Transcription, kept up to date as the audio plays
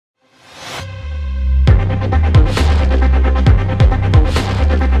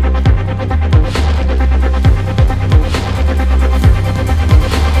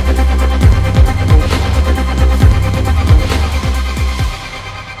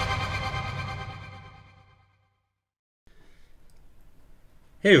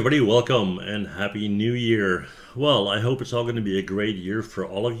Hey everybody, welcome and happy new year. Well, I hope it's all going to be a great year for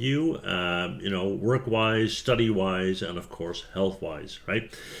all of you, work-wise, study-wise, and of course, health-wise,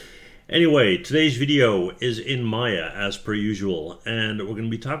 right? Anyway, today's video is in Maya as per usual, and we're going to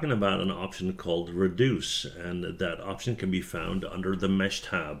be talking about an option called Reduce, and that option can be found under the Mesh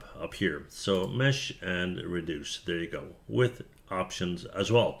tab up here. So Mesh and Reduce, there you go, with options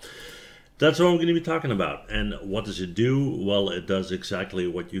as well. That's what I'm going to be talking about. And what does it do? Well, it does exactly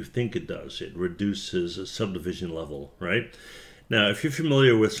what you think it does. It reduces subdivision level, right? Now, if you're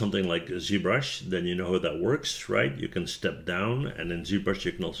familiar with something like ZBrush, then you know how that works, right? You can step down, and in ZBrush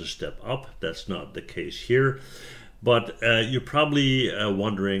you can also step up. That's not the case here. But you're probably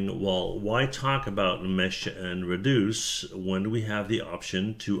wondering, well, why talk about mesh and reduce when we have the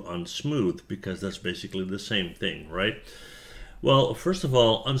option to unsmooth? Because that's basically the same thing, right? Well, first of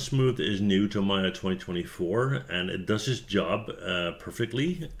all, Unsmooth is new to Maya 2024 and it does its job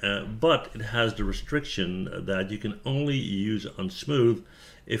perfectly, but it has the restriction that you can only use Unsmooth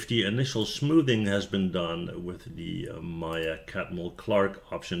if the initial smoothing has been done with the Maya Catmull Clark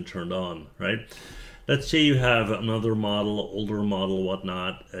option turned on, right? Let's say you have another model, older model,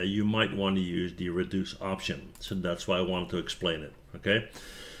 whatnot, you might want to use the reduce option. So that's why I wanted to explain it, okay?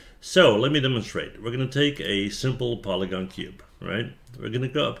 So let me demonstrate. We're going to take a simple polygon cube, right? We're going to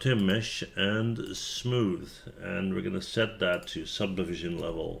go up to mesh and smooth, and we're going to set that to subdivision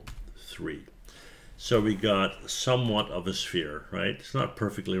level 3. So we got somewhat of a sphere, right? It's not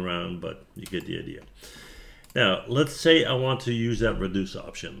perfectly round, but you get the idea. Now, let's say I want to use that reduce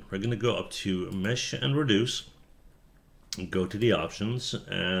option. We're going to go up to mesh and reduce, go to the options,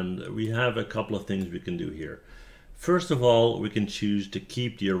 and we have a couple of things we can do here. First of all, we can choose to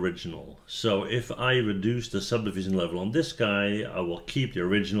keep the original. So if I reduce the subdivision level on this guy, I will keep the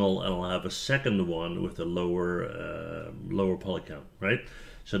original and I'll have a second one with a lower poly count, right?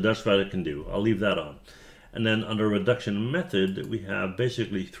 So that's what I can do. I'll leave that on. And then under reduction method, we have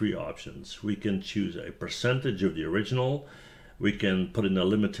basically 3 options. We can choose a percentage of the original, we can put in a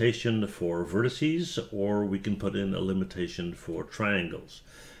limitation for vertices, or we can put in a limitation for triangles.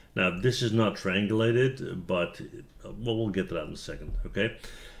 Now, this is not triangulated, but we'll get to that in a second, okay?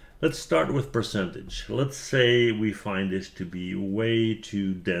 Let's start with percentage. Let's say we find this to be way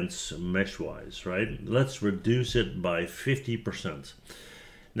too dense mesh-wise, right? Let's reduce it by 50%.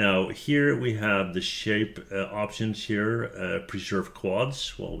 Now, here we have the shape options here, preserve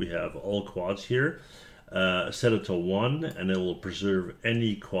quads. Well, we have all quads here. Set it to 1 and it will preserve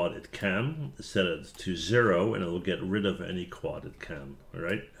any quad it can. Set it to 0 and it will get rid of any quad it can, all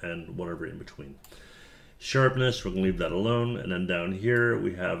right? And whatever in between. Sharpness, we're going to leave that alone. And then down here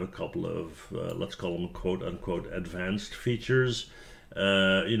we have a couple of, let's call them quote unquote advanced features,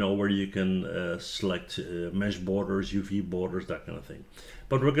 where you can select mesh borders, UV borders, that kind of thing.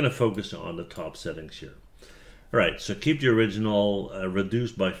 But we're going to focus on the top settings here. All right, so keep the original,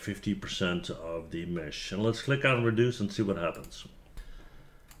 reduced by 50% of the mesh. And let's click on reduce and see what happens.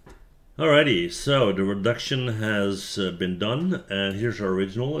 Alrighty, so the reduction has been done, and here's our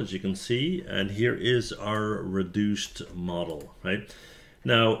original, as you can see, and here is our reduced model, right?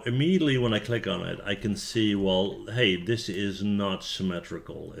 Now, immediately when I click on it, I can see, well, hey, this is not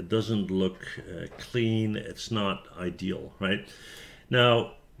symmetrical. It doesn't look clean. It's not ideal, right?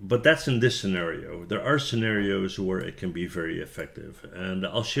 Now, but that's in this scenario. There are scenarios where it can be very effective, and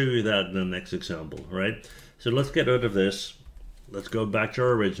I'll show you that in the next example, right? So let's get rid of this. Let's go back to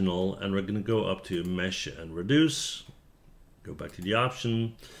our original, and we're going to go up to mesh and reduce. Go back to the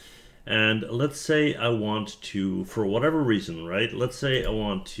option, and let's say I want to, for whatever reason, right? Let's say I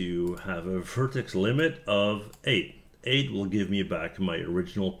want to have a vertex limit of 8. 8 will give me back my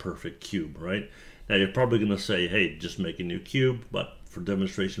original perfect cube, right? Now you're probably going to say, hey, just make a new cube, but for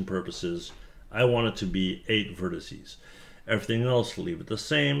demonstration purposes, I want it to be 8 vertices. Everything else, leave it the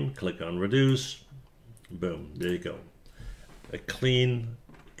same. Click on reduce. Boom, there you go. A clean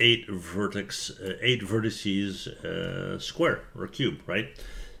 8 vertices square or cube, right?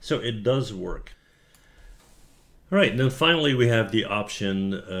 So it does work. All right, and then finally we have the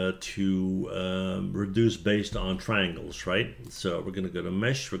option to reduce based on triangles, right? So we're going to go to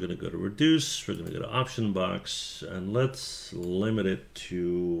mesh, we're going to go to reduce, we're going to go to option box, and let's limit it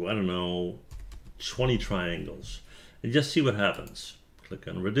to, I don't know, 20 triangles. And just see what happens. Click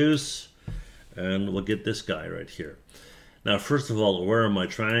on reduce, and we'll get this guy right here. Now, first of all, where are my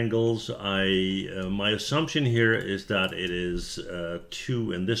triangles? My assumption here is that it is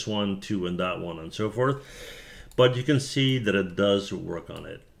 2 in this one, 2 in that one, and so forth. But you can see that it does work on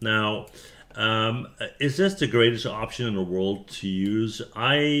it. Now, Is this the greatest option in the world to use?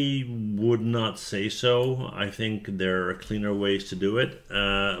 I would not say so. I think there are cleaner ways to do it.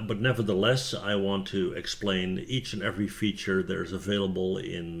 But nevertheless, I want to explain each and every feature that is available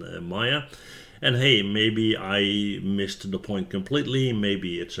in Maya. And hey, maybe I missed the point completely.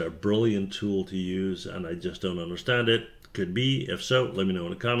 Maybe it's a brilliant tool to use and I just don't understand it. Could be. If so, let me know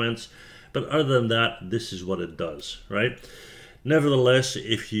in the comments. But other than that, this is what it does, right? Nevertheless,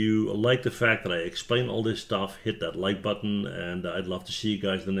 if you like the fact that I explain all this stuff, hit that like button, and I'd love to see you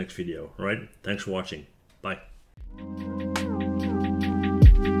guys in the next video, all right? Thanks for watching. Bye.